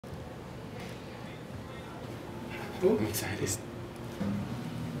I'm excited.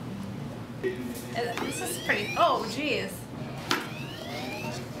 This is pretty. Oh, jeez.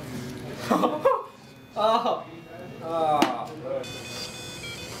 Oh. Oh.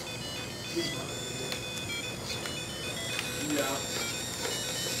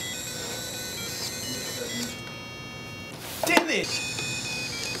 Damn it!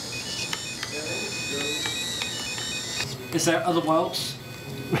 Is there other worlds?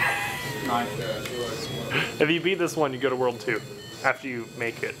 No. If you beat this one, you go to World 2 after you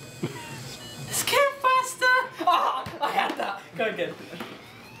make it. Skip faster! Oh, I had that. Go get it.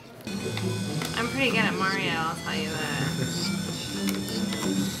 I'm pretty good at Mario, I'll tell you that.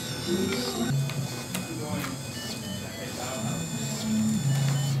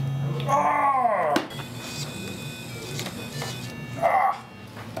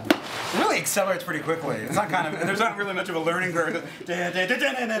 It really accelerates pretty quickly. It's not kind of, there's not really much of a learning curve.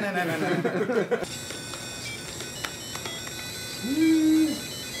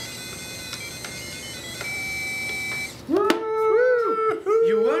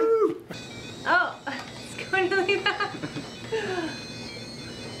 You won? Oh, it's going to leave that.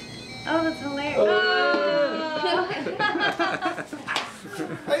 Oh, that's hilarious.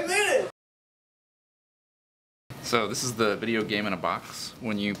 I made it! So this is the video game in a box.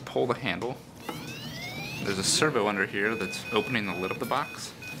 When you pull the handle, there's a servo under here that's opening the lid of the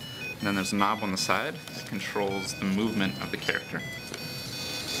box. And then there's a knob on the side that controls the movement of the character.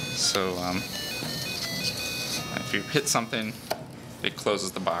 So if you hit something, it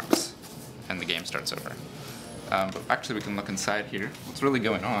closes the box and the game starts over. But actually we can look inside here. What's really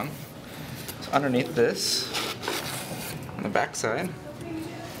going on? So underneath this, on the back side,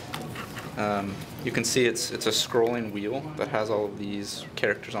 you can see it's a scrolling wheel that has all of these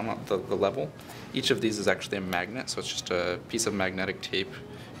characters on the level. Each of these is actually a magnet, so it's just a piece of magnetic tape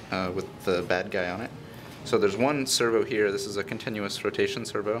with the bad guy on it. So there's one servo here. This is a continuous rotation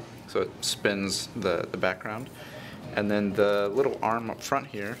servo, so it spins the background. And then the little arm up front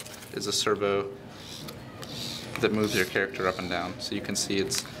here is a servo that moves your character up and down. So you can see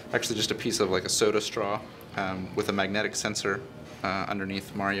it's actually just a piece of like a soda straw with a magnetic sensor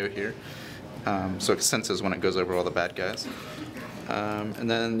underneath Mario here. So it senses when it goes over all the bad guys. And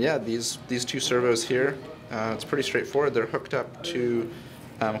then yeah, these two servos here, it's pretty straightforward. They're hooked up to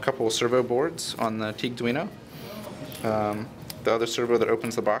a couple of servo boards on the Teagueduino. The other servo that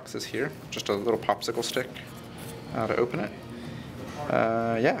opens the box is here, just a little popsicle stick to open it.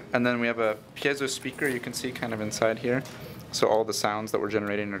 Yeah, and then we have a piezo speaker you can see kind of inside here. So all the sounds that we're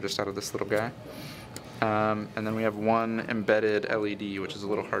generating are just out of this little guy. And then we have one embedded LED, which is a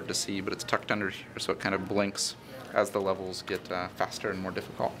little hard to see, but it's tucked under here, so it kind of blinks as the levels get faster and more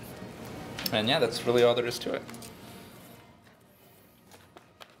difficult. And yeah, that's really all there is to it.